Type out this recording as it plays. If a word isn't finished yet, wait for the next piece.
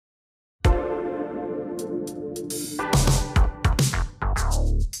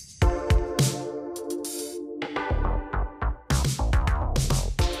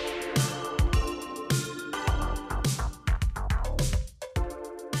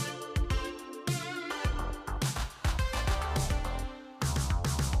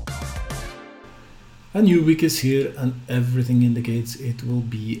A new week is here and everything indicates it will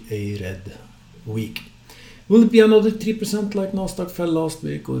be a red week. Will it be another 3% like Nasdaq fell last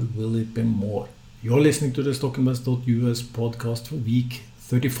week, or will it be more? You're listening to the StockInvest.us podcast for week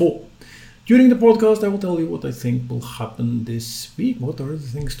 34. During the podcast I will tell you what I think will happen this week, what are the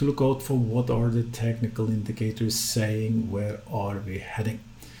things to look out for, what are the technical indicators saying, where are we heading.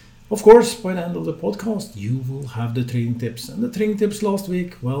 Of course, by the end of the podcast you will have the trading tips, and the trading tips last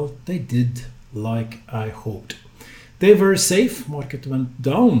week, well, they did like I hoped. They were safe, market went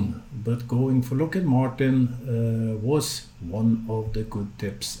down, but going for Lockheed Martin was one of the good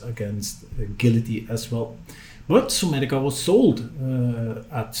tips against agility as well. But Sumerica was sold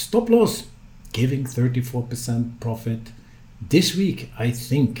at stop loss, giving 34% profit. This week I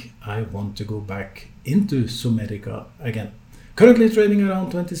think I want to go back into Sumerica again. Currently trading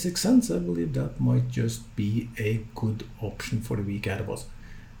around 26 cents, I believe that might just be a good option for the week ahead of us.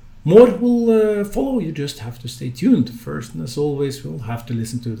 More will follow, you just have to stay tuned. First, and as always, we'll have to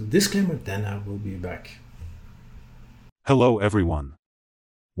listen to the disclaimer, then I will be back. Hello everyone.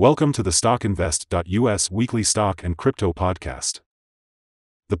 Welcome to the StockInvest.us weekly stock and crypto podcast.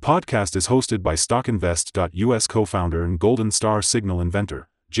 The podcast is hosted by StockInvest.us co-founder and Golden Star Signal inventor,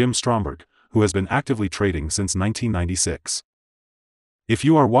 Jim Stromberg, who has been actively trading since 1996. If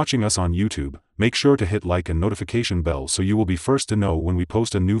you are watching us on YouTube, make sure to hit like and notification bell so you will be first to know when we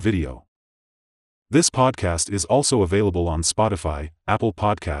post a new video. This podcast is also available on Spotify, Apple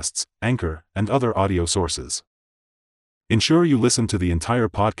Podcasts, Anchor, and other audio sources. Ensure you listen to the entire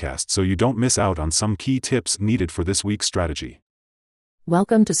podcast so you don't miss out on some key tips needed for this week's strategy.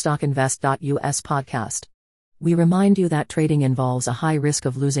 Welcome to StockInvest.us podcast. We remind you that trading involves a high risk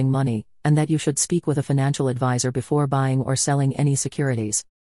of losing money, and that you should speak with a financial advisor before buying or selling any securities.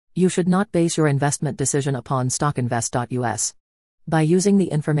 You should not base your investment decision upon StockInvest.us. By using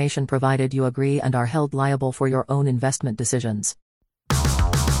the information provided, you agree and are held liable for your own investment decisions.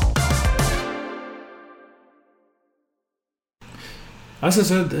 As I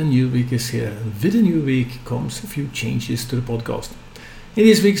said, a new week is here, and with a new week comes a few changes to the podcast. In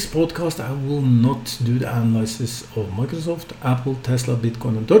this week's podcast, I will not do the analysis of Microsoft, Apple, Tesla,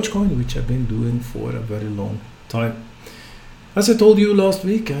 Bitcoin and Dogecoin, which I've been doing for a very long time. As I told you last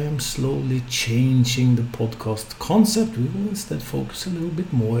week, I am slowly changing the podcast concept. We will instead focus a little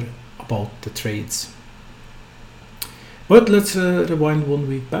bit more about the trades. But let's rewind 1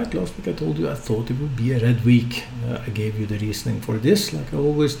 week back. Last week I told you I thought it would be a red week. I gave you the reasoning for this. Like I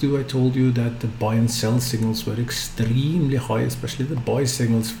always do, I told you that the buy and sell signals were extremely high, especially the buy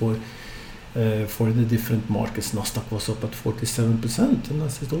signals for the different markets. Nasdaq was up at 47%, and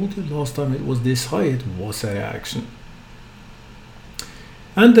as I told you last time it was this high, it was a reaction.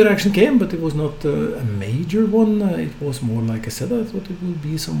 And the reaction came, but it was not a major one. It was more, like I said, I thought it would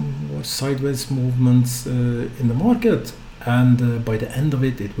be some more sideways movements in the market. And by the end of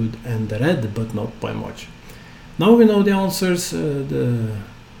it, it would end red, but not by much. Now we know the answers.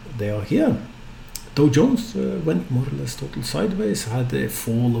 They are here. Dow Jones went more or less total sideways, had a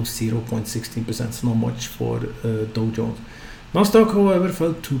fall of 0.16%, so not much for Dow Jones. Nasdaq, however,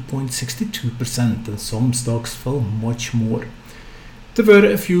 fell 2.62%, and some stocks fell much more. There were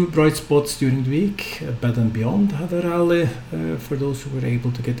a few bright spots during the week. Bed and Beyond had a rally for those who were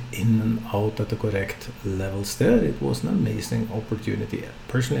able to get in and out at the correct levels there. It was an amazing opportunity.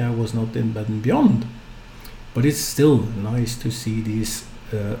 Personally, I was not in Bed and Beyond, but it's still nice to see these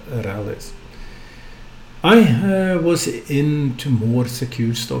rallies. I was into more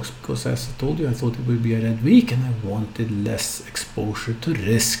secure stocks because, as I told you, I thought it would be a red week and I wanted less exposure to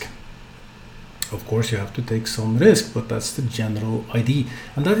risk. Of course, you have to take some risk, but that's the general idea.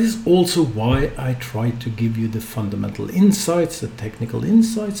 And that is also why I try to give you the fundamental insights, the technical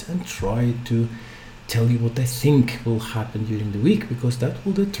insights, and try to tell you what I think will happen during the week, because that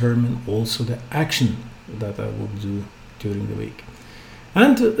will determine also the action that I will do during the week.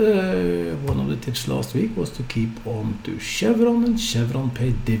 And one of the tips last week was to keep on to Chevron, and Chevron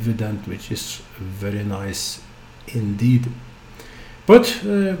paid dividend, which is very nice indeed. But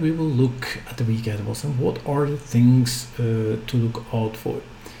we will look at the week ahead of us and what are the things to look out for.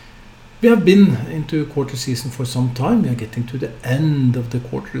 We have been into quarter season for some time. We are getting to the end of the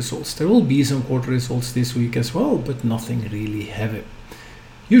quarter results. There will be some quarter results this week as well, but nothing really heavy.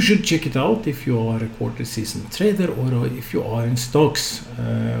 You should check it out if you are a quarter season trader or if you are in stocks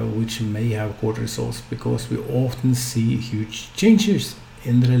which may have quarter results, because we often see huge changes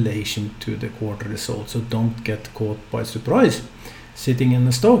in relation to the quarter results. So don't get caught by surprise. sitting in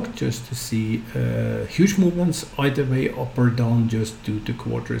a stock just to see huge movements either way up or down just due to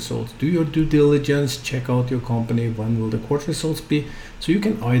quarter results. Do your due diligence, check out your company, when will the quarter results be, so you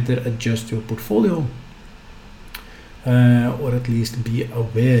can either adjust your portfolio or at least be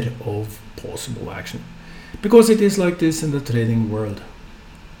aware of possible action. Because it is like this in the trading world.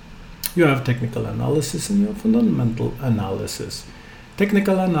 You have technical analysis and you have fundamental analysis.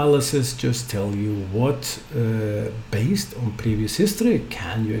 Technical analysis just tell you what, based on previous history,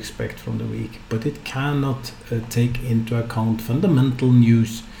 can you expect from the week, but it cannot take into account fundamental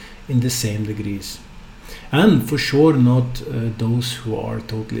news in the same degrees. And for sure not those who are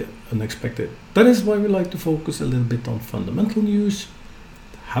totally unexpected. That is why we like to focus a little bit on fundamental news,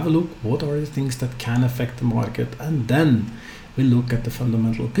 have a look what are the things that can affect the market, and then we look at the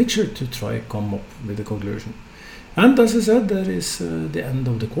fundamental picture to try to come up with a conclusion. And as I said, there is the end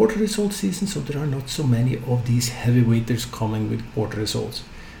of the quarter result season, so there are not so many of these heavyweighters coming with quarter results.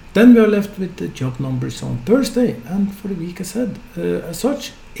 Then we are left with the job numbers on Thursday, and for the week ahead, as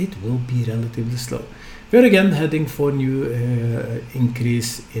such, it will be relatively slow. We are again heading for new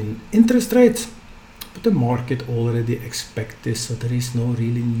increase in interest rates, but the market already expects this, so there is no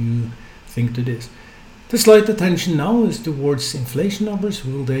really new thing to this. The slight attention now is towards inflation numbers.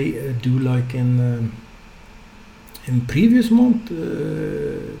 Will they do like in previous month,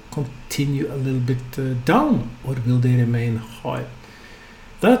 continue a little bit down, or will they remain high?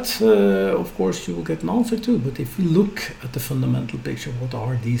 That, of course, you will get an answer to. But if you look at the fundamental picture, what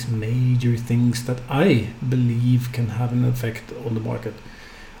are these major things that I believe can have an effect on the market?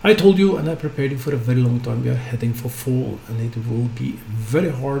 I told you, and I prepared you for a very long time, we are heading for fall, and it will be very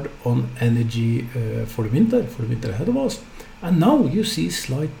hard on energy for the winter ahead of us. And now you see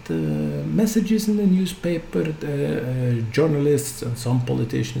slight messages in the newspaper, journalists and some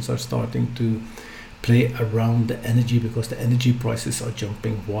politicians are starting to play around the energy, because the energy prices are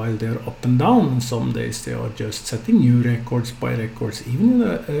jumping while they're up and down, and some days they are just setting new records by records, even in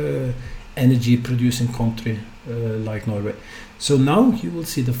a energy producing country like Norway. So now you will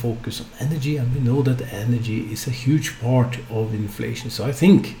see the focus on energy, and we know that energy is a huge part of inflation. So I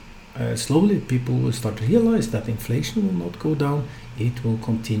think slowly people will start to realize that inflation will not go down, it will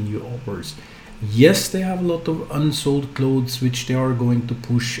continue upwards. Yes, they have a lot of unsold clothes which they are going to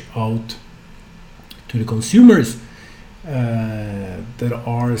push out to the consumers. There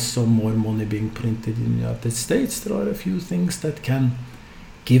are some more money being printed in the United States. There are a few things that can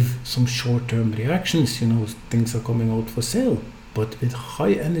give some short-term reactions, things are coming out for sale. But with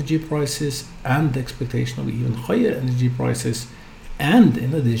high energy prices and the expectation of even higher energy prices, and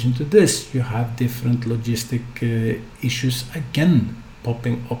in addition to this, you have different logistic issues again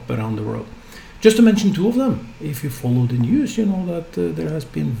popping up around the world. Just to mention two of them, if you follow the news, you know that there has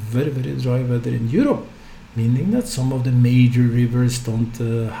been very, very dry weather in Europe, meaning that some of the major rivers don't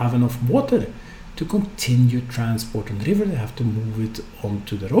have enough water to continue transporting the river. They have to move it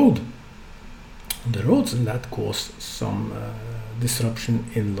onto the roads, and that caused some disruption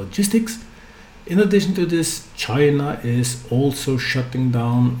in logistics. In addition to this, China is also shutting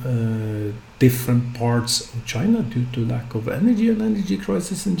down different parts of China due to lack of energy and energy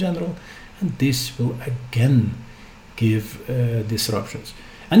crisis in general, and this will again give disruptions.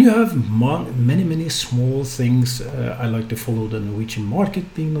 And you have many small things. I like to follow the Norwegian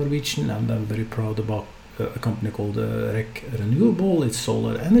market, being Norwegian, and I'm very proud about a company called REC Renewable. It's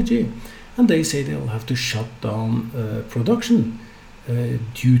solar energy, and they say they'll have to shut down production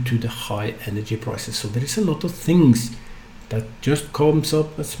due to the high energy prices. So there is a lot of things that just comes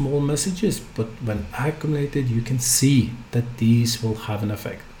up as small messages, but when accumulated you can see that these will have an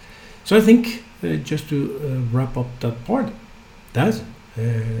effect. So I think just to wrap up that part, that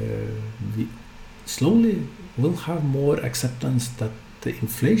we slowly will have more acceptance that the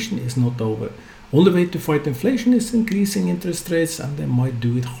inflation is not over. Only way to fight inflation is increasing interest rates, and they might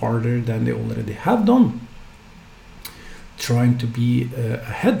do it harder than they already have done, trying to be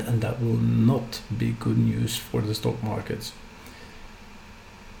ahead, and that will not be good news for the stock markets.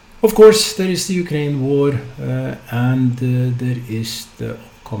 Of course, there is the Ukraine war, and there is the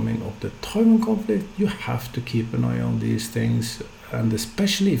upcoming of the Taiwan conflict. You have to keep an eye on these things, and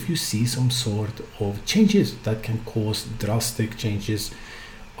especially if you see some sort of changes that can cause drastic changes.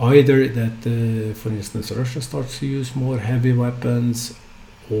 Either that, for instance, Russia starts to use more heavy weapons,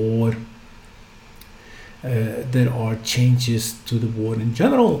 or there are changes to the war in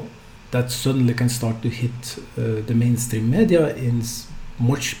general that suddenly can start to hit the mainstream media in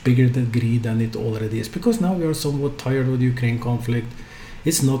much bigger degree than it already is. Because now we are somewhat tired of the Ukraine conflict.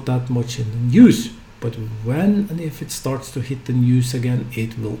 It's not that much in the news, but when and if it starts to hit the news again,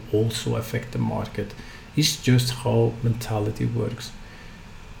 it will also affect the market. It's just how mentality works.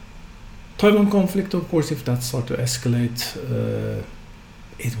 Taiwan conflict, of course, if that starts to escalate,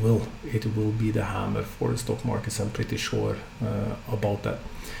 it will be the hammer for the stock markets. I'm pretty sure about that.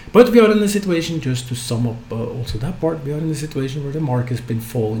 But we are in a situation, just to sum up also that part, we are in a situation where the market has been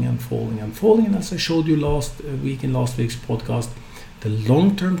falling and falling and falling. And as I showed you last week in last week's podcast, the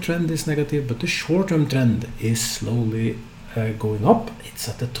long-term trend is negative, but the short-term trend is slowly going up. It's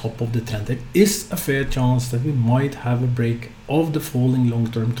at the top of the trend. There is a fair chance that we might have a break of the falling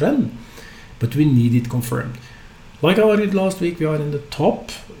long-term trend, but we need it confirmed. Like I argued last week, we are in the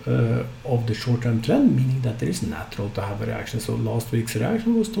top of the short-term trend, meaning that there is natural to have a reaction. So last week's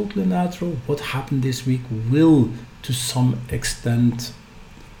reaction was totally natural. What happened this week will, to some extent,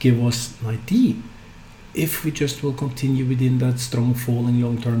 give us an idea if we just will continue within that strong falling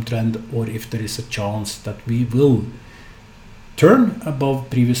long-term trend, or if there is a chance that we will turn above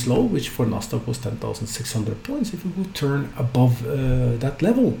previous low, which for Nasdaq was 10,600 points. If we will turn above that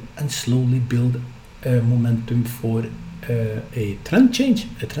level and slowly build momentum for a trend change,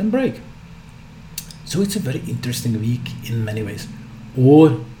 a trend break. So it's a very interesting week in many ways.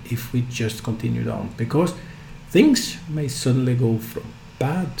 Or if we just continue down, because things may suddenly go from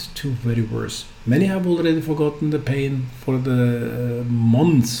bad to very worse. Many have already forgotten the pain for the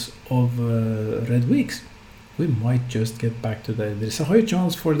months of red weeks. We might just get back to that. There's a high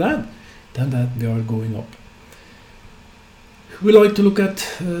chance for that than that we are going up. We like to look at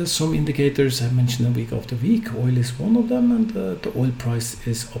some indicators I mentioned a week after week. Oil is one of them, and the oil price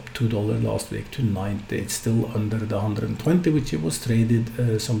is up $2 last week to 90. It's still under the 120, which it was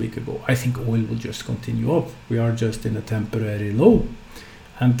traded some week ago. I think oil will just continue up. We are just in a temporary low,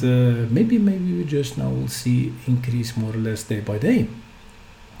 and maybe we just now will see increase more or less day by day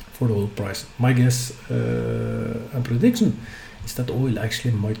for the oil price. My guess and prediction is that oil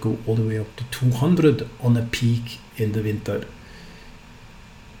actually might go all the way up to 200 on a peak in the winter.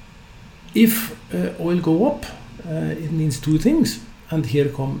 If oil go up, it means two things, and here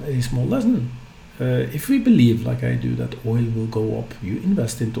come a small lesson. If we believe, like I do, that oil will go up, you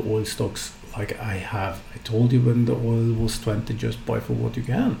invest into oil stocks like I have. I told you when the oil was 20, just buy for what you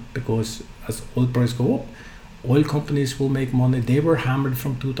can, because as oil price go up, oil companies will make money. They were hammered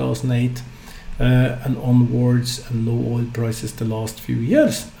from 2008 and onwards, and low oil prices the last few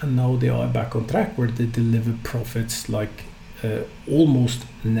years, and now they are back on track where they deliver profits like almost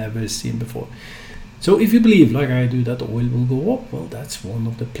never seen before. So if you believe, like I do, that oil will go up, well, that's one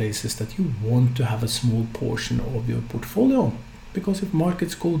of the places that you want to have a small portion of your portfolio, because if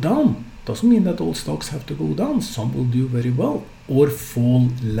markets go down, doesn't mean that all stocks have to go down. Some will do very well or fall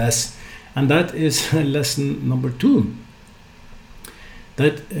less, and that is lesson number 2,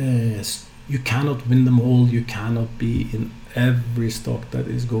 that you cannot win them all. You cannot be in every stock that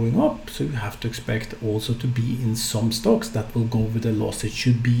is going up, so you have to expect also to be in some stocks that will go with a loss. It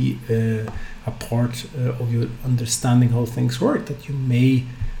should be a part of your understanding how things work, that you may,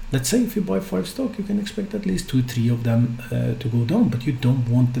 let's say if you buy 5 stocks, you can expect at least 2-3 of them to go down, but you don't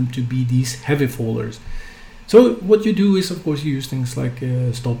want them to be these heavy fallers. So what you do is, of course, you use things like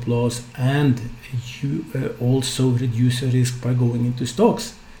stop loss, and you also reduce your risk by going into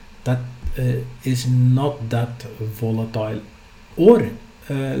stocks that is not that volatile, or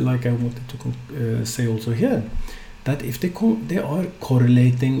like I wanted to say also here, that if they are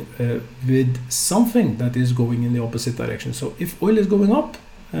correlating with something that is going in the opposite direction. So if oil is going up,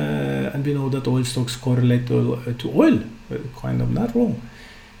 and we know that oil stocks correlate to oil, kind of natural,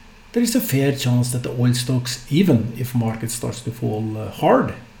 there is a fair chance that the oil stocks, even if market starts to fall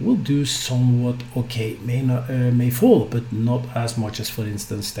hard, will do somewhat okay. May fall, but not as much as, for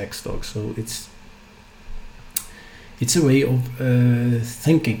instance, tech stocks. So it's a way of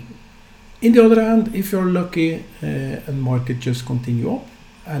thinking. In the other hand, if you're lucky and market just continue up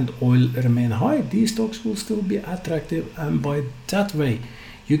and oil remain high, these stocks will still be attractive, and by that way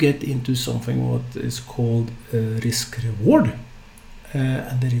you get into something what is called risk reward.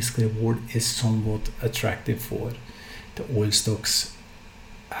 And the risk reward is somewhat attractive for the oil stocks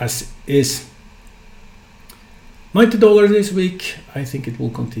as is. $90 this week. I think it will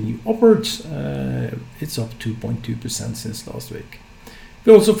continue upwards. It's up 2.2% since last week.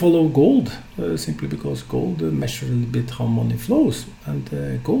 We also follow gold, simply because gold measures a little bit how money flows, and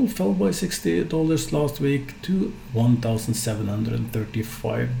gold fell by $60 last week to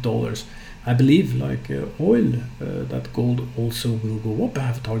 $1,735. I believe, like oil, that gold also will go up. I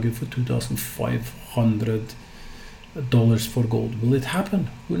have a target for $2,500 for gold. Will it happen?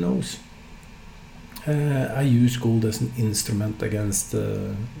 Who knows? I use gold as an instrument against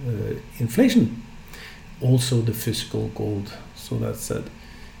inflation. Also the physical gold. So that said,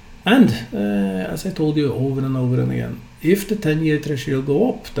 And as I told you over and over and again, if the 10-year treasury will go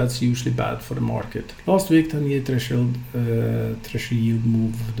up, that's usually bad for the market. Last week, 10-year treasury yield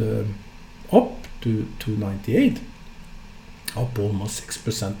moved up to 298, up almost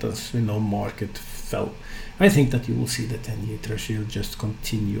 6%. As we know, market fell. I think that you will see the 10-year treasury will just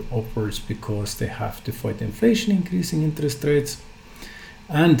continue upwards because they have to fight inflation, increasing interest rates.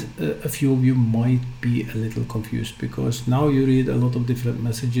 And a few of you might be a little confused because now you read a lot of different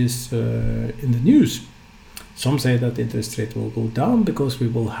messages in the news. Some say that interest rate will go down because we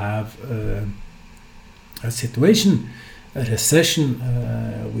will have a situation, a recession,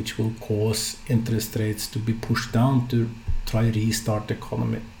 which will cause interest rates to be pushed down to try restart the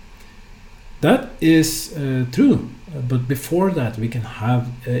economy. That is true, but before that we can have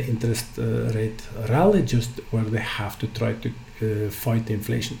interest rate rally just where they have to try to fight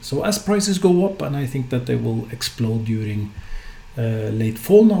inflation. So as prices go up, and I think that they will explode during late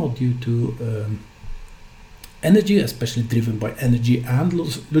fall now due to energy, especially driven by energy and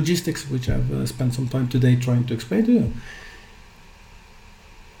logistics, which I've spent some time today trying to explain to you.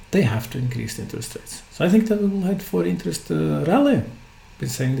 They have to increase the interest rates. So I think that we will head for interest rally. Been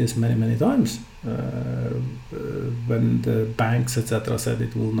saying this many times. When the banks etc. said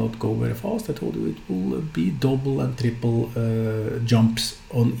it will not go very fast, I told you it will be double and triple jumps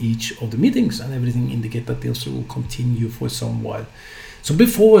on each of the meetings, and everything indicate that this will continue for some while. So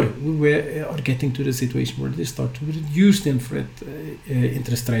before we are getting to the situation where they start to reduce the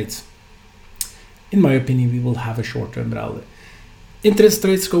interest rates, in my opinion, we will have a short-term rally. Interest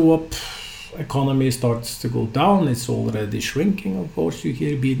rates go up, economy starts to go down, it's already shrinking. Of course, you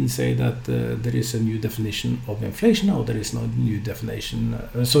hear Biden say that there is a new definition of inflation now, there is no new definition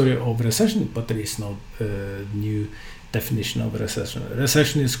of recession, but there is no new definition of recession.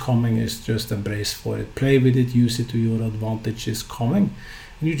 Recession is coming, is just embrace for it, play with it, use it to your advantage, is coming,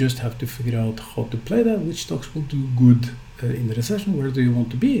 and you just have to figure out how to play that, which stocks will do good in the recession. Where do you want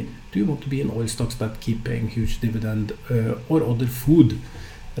to be? Do you want to be in oil stocks that keep paying huge dividend, or other food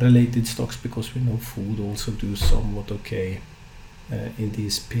related stocks, because we know food also do somewhat okay in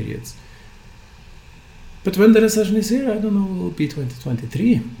these periods. But when the recession is here, I don't know, it will be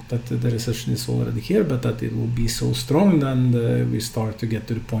 2023 that the recession is already here, but that it will be so strong then we start to get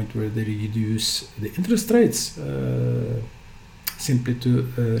to the point where they reduce the interest rates simply to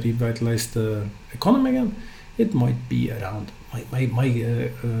revitalize the economy again. It might be around, my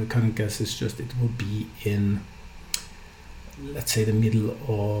current guess is just it will be in, let's say, the middle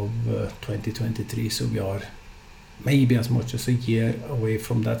of 2023, so we are maybe as much as a year away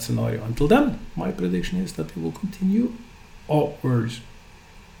from that scenario. Until then, my prediction is that it will continue upwards.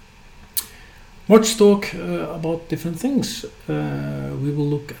 Much talk about different things. We will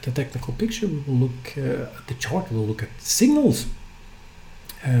look at the technical picture, we will look at the chart, we will look at signals,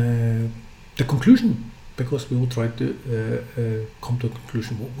 the conclusion, because we will try to come to a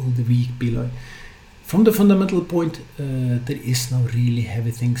conclusion. What will the week be like? From the fundamental point, there is no really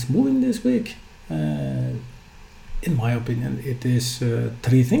heavy things moving this week. In my opinion, it is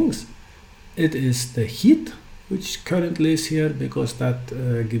three things. It is the heat, which currently is here because that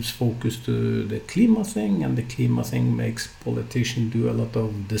gives focus to the climate thing, and the climate thing makes politicians do a lot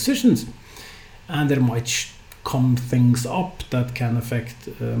of decisions. And there might come things up that can affect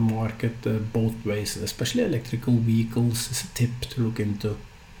market both ways, especially electrical vehicles is a tip to look into.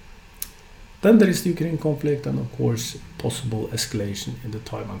 Then there is the Ukraine conflict, and of course possible escalation in the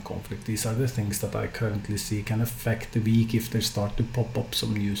Taiwan conflict. These are the things that I currently see can affect the week if they start to pop up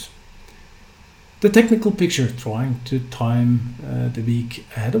some news. The technical picture, trying to time the week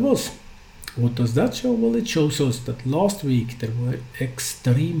ahead of us. What does that show? Well, it shows us that last week there were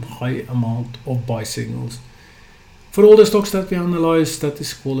extreme high amount of buy signals. For all the stocks that we analyzed that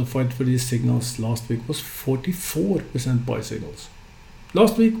is qualified for these signals, last week was 44% buy signals.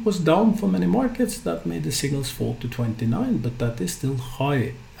 Last week was down for many markets, that made the signals fall to 29, but that is still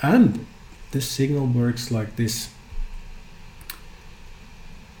high. And this signal works like this.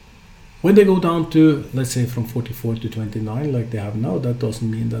 When they go down to, let's say, from 44 to 29 like they have now, that doesn't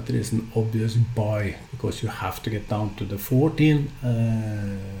mean that there is an obvious buy, because you have to get down to the 14,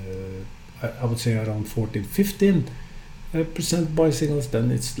 I would say around 14-15% buy signals,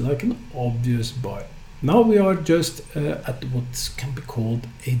 then it's like an obvious buy. Now we are just at what can be called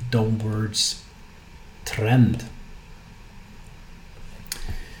a downwards trend.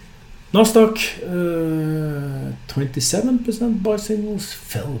 Nasdaq, 27% buy signals,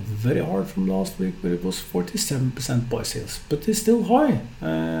 fell very hard from last week, where it was 47% buy sales, but it's still high.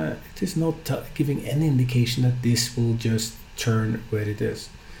 It is not giving any indication that this will just turn where it is.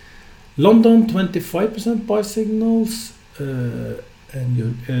 London, 25% buy signals,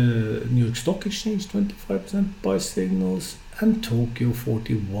 New York Stock Exchange 25% buy signals, and Tokyo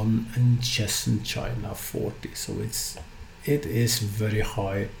 41 and Shenzhen China 40. So it is very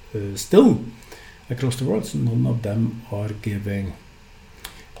high still across the world. So none of them are giving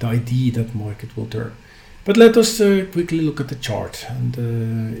the idea that market will turn. But let us quickly look at the chart. And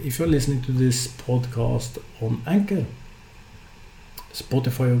if you're listening to this podcast on Anchor,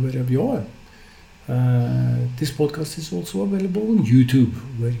 Spotify, or wherever you are, this podcast is also available on YouTube,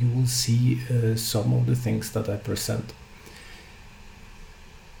 where you will see some of the things that I present.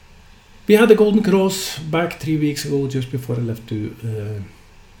 We had a golden cross back 3 weeks ago, just before I left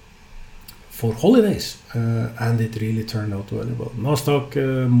for holidays, and it really turned out really well. Nasdaq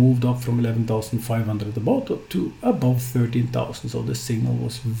moved up from 11,500 about to above 13,000, so the signal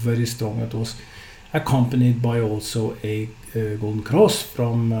was very strong. It was accompanied by also a golden cross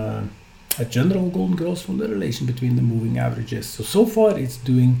from a general golden cross from the relation between the moving averages. So far it's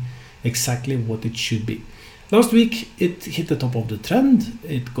doing exactly what it should be. Last week it hit the top of the trend,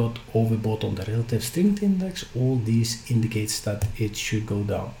 it got overbought on the relative strength index. All these indicates that it should go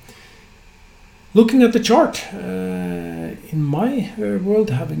down. Looking at the chart, in my world,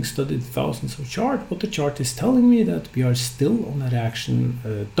 having studied thousands of charts, what the chart is telling me that we are still on a reaction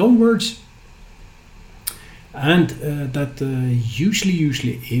downwards, and that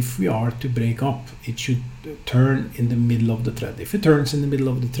usually if we are to break up, it should turn in the middle of the trend. If it turns in the middle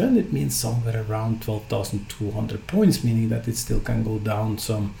of the trend, it means somewhere around 12,200 points, meaning that it still can go down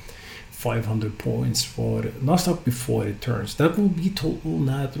some 500 points for Nasdaq before it turns. That will be total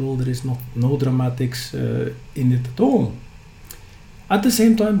natural. There is no dramatics in it at all. At the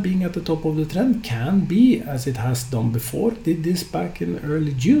same time, being at the top of the trend can be, as it has done before, did this back in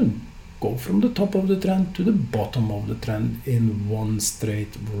early June, go from the top of the trend to the bottom of the trend in one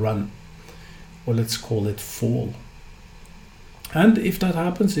straight run, or let's call it fall. And if that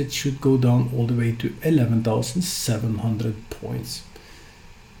happens, it should go down all the way to 11,700 points.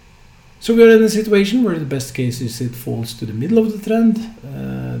 So we are in a situation where the best case is it falls to the middle of the trend,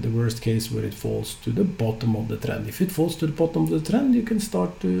 the worst case where it falls to the bottom of the trend. If it falls to the bottom of the trend, you can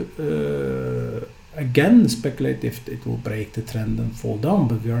start to again speculate if it will break the trend and fall down,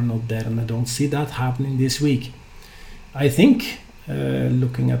 but we are not there, and I don't see that happening this week. I think,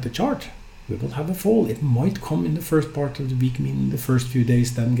 looking at the chart, we will have a fall. It might come in the first part of the week, meaning the first few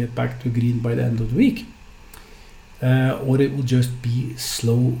days, then get back to green by the end of the week. Or it will just be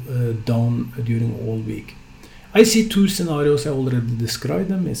slow down during all week. I see two scenarios. I already described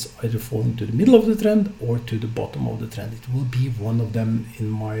them. It's either falling to the middle of the trend or to the bottom of the trend. It will be one of them, in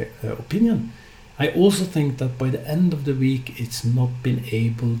my opinion. I also think that by the end of the week, it's not been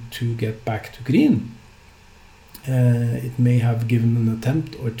able to get back to green. It may have given an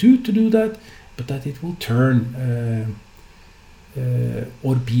attempt or two to do that, but that it will turn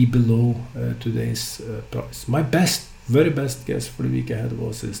or be below today's price. My very best guess for the week ahead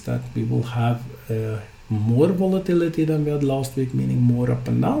is that we will have more volatility than we had last week, meaning more up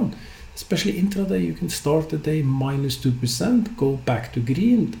and down. Especially intraday, you can start the day minus 2%, go back to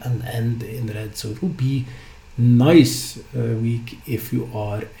green, and end in red. So it will be nice week if you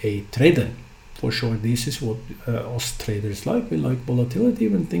are a trader. For sure, this is what us traders like. We like volatility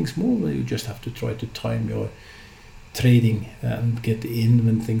when things move. You just have to try to time your trading and get in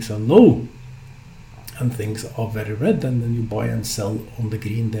when things are low and things are very red, and then you buy and sell on the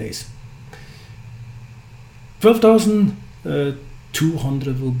green days.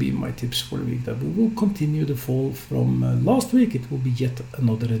 12,200 will be my tips for the week. That we will continue the fall from last week. It will be yet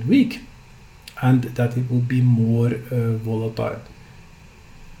another red week, and that it will be more volatile.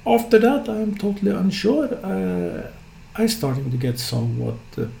 After that, I am totally unsure. I'm starting to get somewhat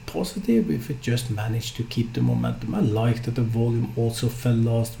positive if it just managed to keep the momentum. I like that the volume also fell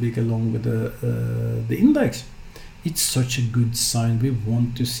last week along with the index. It's such a good sign. We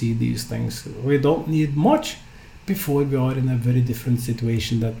want to see these things. We don't need much before we are in a very different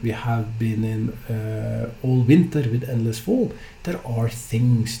situation that we have been in all winter with endless fall. There are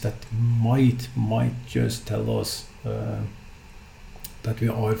things that might just tell us that we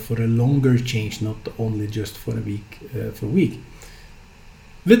are for a longer change, not only just for a week.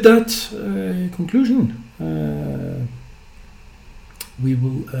 With that conclusion, we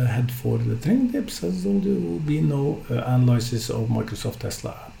will head for the training tips. As I told you, there will be no analysis of Microsoft,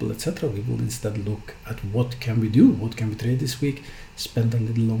 Tesla, Apple, etc. We will instead look at what can we do, what can we trade this week, spend a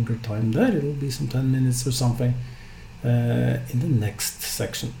little longer time there. It will be some 10 minutes or something in the next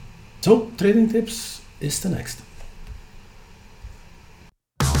section. So trading tips is the next.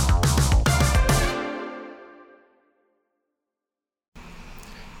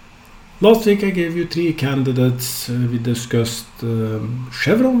 Last week I gave you 3 candidates. We discussed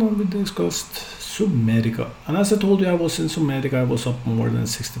Chevron and we discussed Stromberg. And as I told you, I was in Stromberg. I was up more than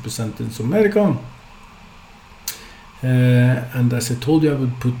 60% in Stromberg. And as I told you, I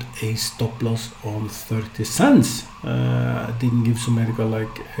would put a stop loss on 30 cents. I didn't give Stromberg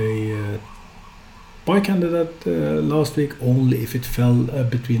like a buy candidate last week. Only if it fell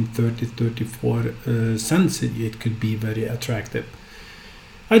between 30-34 cents, it could be very attractive.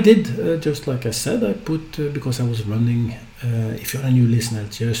 I did, just like I said, I put, because I was running, if you're a new listener,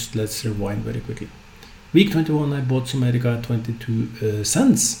 let's rewind very quickly. Week 21, I bought Stromberg at 22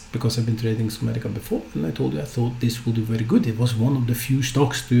 cents, because I've been trading Stromberg before, and I told you I thought this would do very good. It was one of the few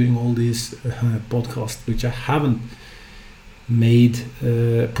stocks during all these podcasts which I haven't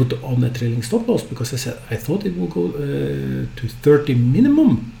put on a trailing stop loss, because I said I thought it will go to 30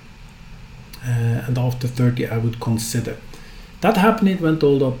 minimum, and after 30 I would consider. That happened, it went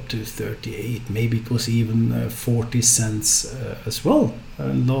all up to 38, maybe it was even 40 cents as well.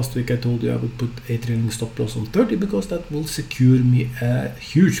 And last week I told you I would put a trailing stop loss on 30, because that will secure me a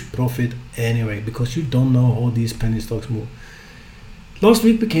huge profit anyway, because you don't know how these penny stocks move. Last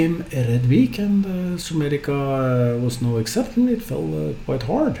week became a red week, and Stromberg was no exception. It fell quite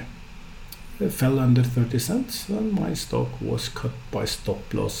hard. It fell under 30 cents, and my stock was cut by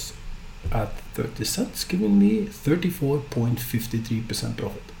stop loss at 30 cents, giving me 34.53%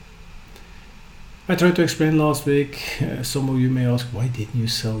 profit. I tried to explain last week. Some of you may ask, why didn't you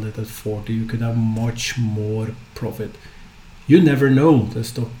sell it at 40? You could have much more profit. You never know. The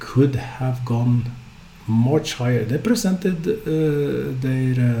stock could have gone much higher. They presented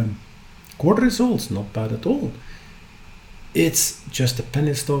their quarter results, not bad at all. It's just a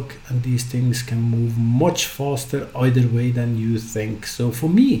penny stock, and these things can move much faster either way than you think. So for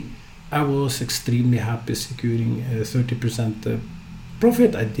me, I was extremely happy securing 30%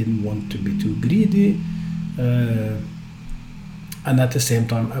 profit. I didn't want to be too greedy, and at the same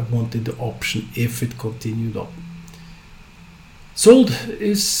time I wanted the option if it continued up. Sold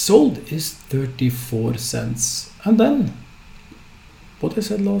is 34 cents, and then what I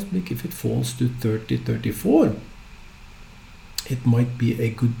said last week, if it falls to 34, it might be a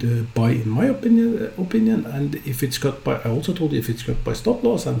good buy in my opinion. And if it's cut by, I also told you, if it's cut by stop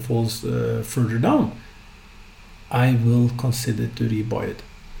loss and falls further down, I will consider to rebuy it.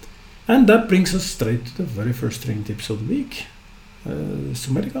 And that brings us straight to the very first trading tips of the week.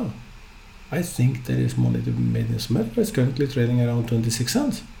 Stromberg. I think there is money to be made in Stromberg. It's currently trading around 26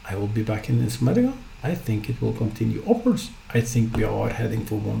 cents. I will be back in Stromberg. I think it will continue upwards. I think we are heading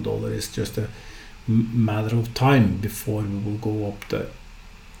for $1. It's just a matter of time before we will go up there.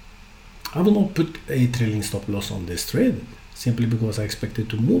 I will not put a trailing stop loss on this trade, simply because I expect it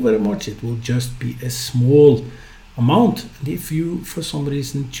to move very much. It will just be a small amount, and if you for some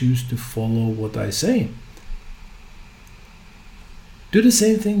reason choose to follow what I say, do the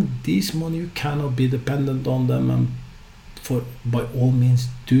same thing. These money, you cannot be dependent on them, and by all means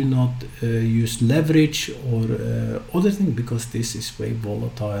do not use leverage or other thing, because this is very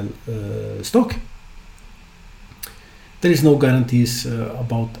volatile stock. There is no guarantees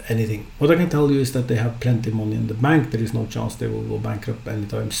about anything. What I can tell you is that they have plenty of money in the bank. There is no chance they will go bankrupt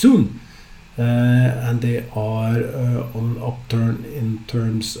anytime soon, and they are on an upturn in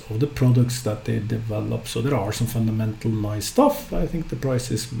terms of the products that they develop. So there are some fundamental nice stuff. I think the price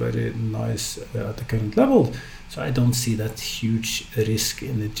is very nice at the current level, so I don't see that huge risk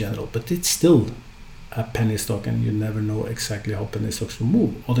in the general, but it's still a penny stock, and you never know exactly how penny stocks will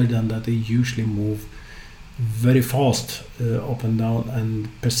move, other than that they usually move very fast up and down, and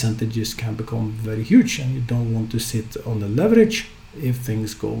percentages can become very huge, and you don't want to sit on the leverage if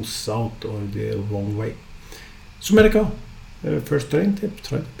things go south or the wrong way. Stromberg, first trading tip,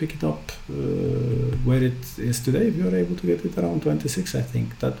 try to pick it up where it is today. If you are able to get it around 26, I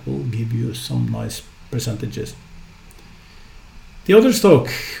think that will give you some nice percentages. The other stock,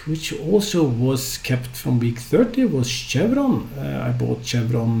 which also was kept from week 30, was Chevron. I bought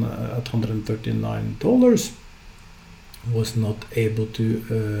Chevron at $139. Was not able to,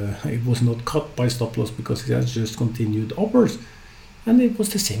 it was not cut by stop loss because it has just continued upwards. And it was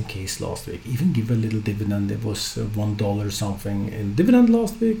the same case last week. Even give a little dividend. It was $1 something in dividend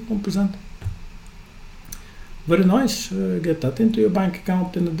last week, 1%. Very nice. Get that into your bank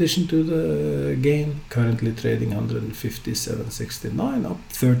account in addition to the gain. Currently trading 157.69, up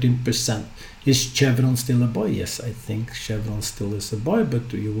 13%. Is Chevron still a buy? Yes, I think Chevron still is a buy,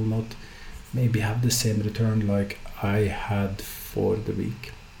 but you will not maybe have the same return like I had for the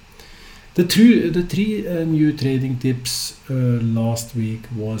week. The three new trading tips last week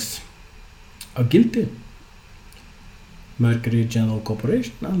was Agility, Mercury General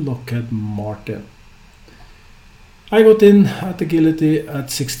Corporation, and Lockheed Martin. I got in at Agility at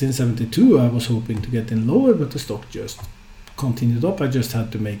 1672. I was hoping to get in lower, but the stock just continued up. I just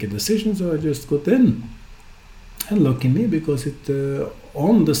had to make a decision, so I just got in. And lucky me, because it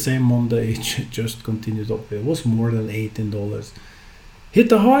on the same Monday it just continued up. It was more than $18.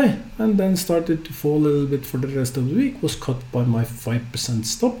 Hit a high and then started to fall a little bit for the rest of the week. Was cut by my 5%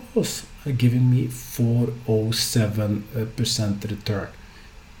 stop loss, giving me 407% return.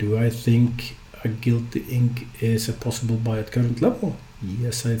 Do I think Agility Inc. is a possible buy at current level?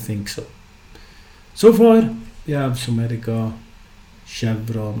 Yes, I think so. So far, we have Zomedica,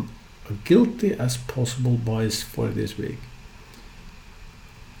 Chevron, Agility as possible buys for this week.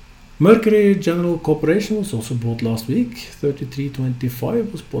 Mercury General Corporation was also bought last week.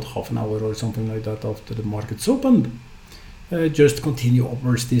 33.25 was bought half an hour or something like that after the markets opened. Just continue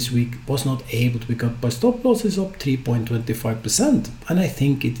upwards this week. Was not able to be cut by stop losses, up 3.25%. And I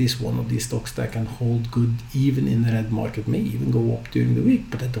think it is one of these stocks that can hold good even in the red market. May even go up during the week,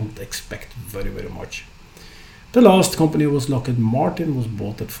 but I don't expect very much. The last company was Lockheed Martin, was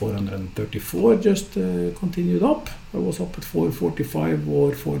bought at 434, just continued up. I was up at 445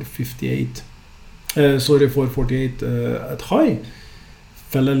 or 458. 448 at high.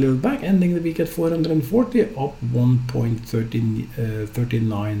 Fell a little back, ending the week at 440, up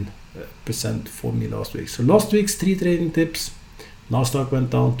 1.39% for me last week. So last week's 3 trading tips. Nasdaq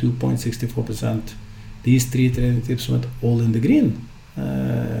went down 2.64%. These 3 trading tips went all in the green.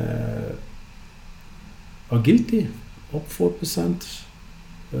 Agility up 4%,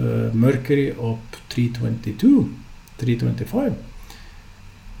 Mercury up 325,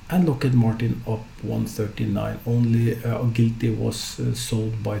 and Lockheed Martin up 139. Only Agility was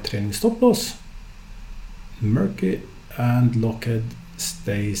sold by trailing stop loss. Mercury and Lockheed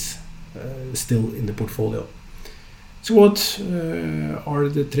stays still in the portfolio. So what are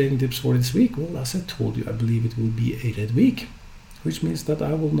the trading tips for this week? Well, as I told you, I believe it will be a red week, which means that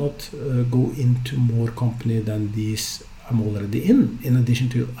I will not go into more company than these I'm already in. In addition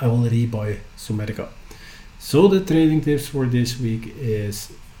to, I will rebuy Zomedica. So the trading tips for this week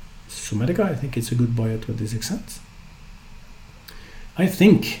is Zomedica. I think it's a good buy at 26 cents. I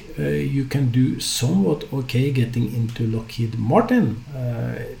think you can do somewhat okay getting into Lockheed Martin.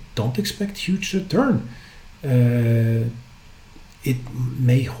 Don't expect huge return. It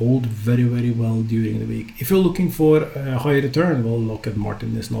may hold very well during the week. If you're looking for a high return, well, Lockheed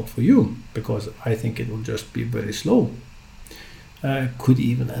Martin is not for you, because I think it will just be very slow. Could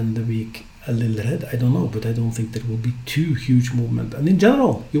even end the week a little red, I don't know, but I don't think there will be too huge movement. And in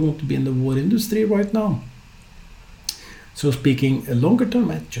general, you want to be in the war industry right now. So speaking a longer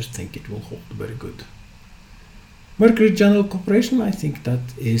term, I just think it will hold very good. Mercury General Corporation, I think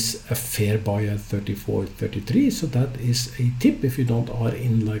that is a fair buy at 34.33, so that is a tip. If you don't are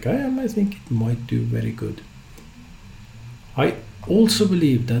in like I am, I think it might do very good. I also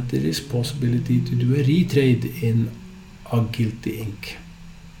believe that there is possibility to do a retrade in Agility Inc.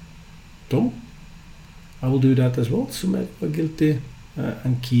 So I will do that as well, so Agility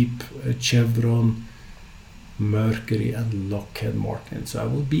and keep Chevron, Mercury and Lockheed Martin. So I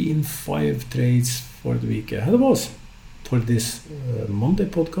will be in 5 trades for the week ahead of us for this Monday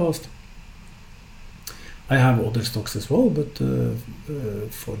podcast. I have other stocks as well, but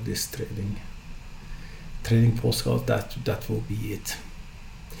for this trading podcast, that will be it.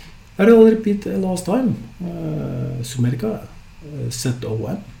 I will repeat last time. Zomedica,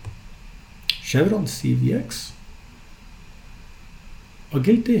 ZOM, Chevron, CVX,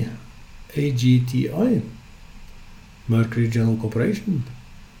 Agility, AGTI, Mercury General Corporation,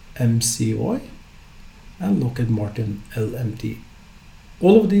 MCY, and Lockheed Martin, LMT.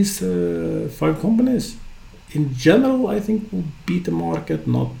 All of these 5 companies, in general, I think will beat the market,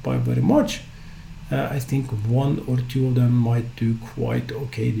 not by very much. I think 1 or 2 of them might do quite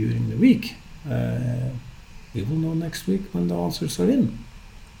okay during the week. We will know next week when the answers are in.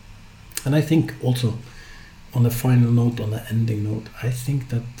 And I think also, on the final note, on the ending note, I think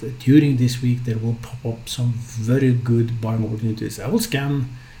that during this week there will pop up some very good buying opportunities. I will scan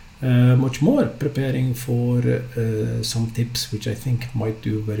much more, preparing for some tips which I think might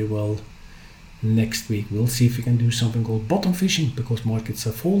do very well next week. We'll see if we can do something called bottom fishing, because markets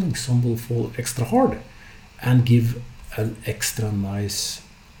are falling. Some will fall extra hard and give an extra nice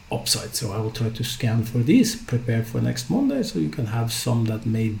upside. So I will try to scan for these, prepare for next Monday, so you can have some that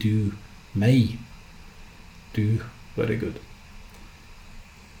may do very good.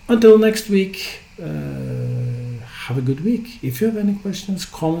 Until next week, have a good week. If you have any questions,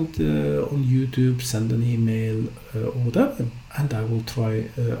 comment on YouTube, send an email or whatever, and I will try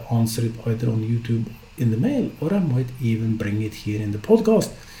answer it either on YouTube in the mail, or I might even bring it here in the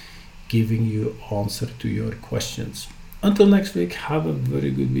podcast, giving you answer to your questions. Until next week, have a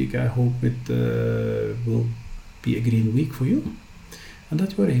very good week. I hope it will be a green week for you, and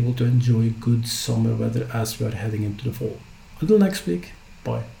that you are able to enjoy good summer weather as we are heading into the fall. Until next week,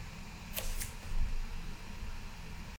 bye.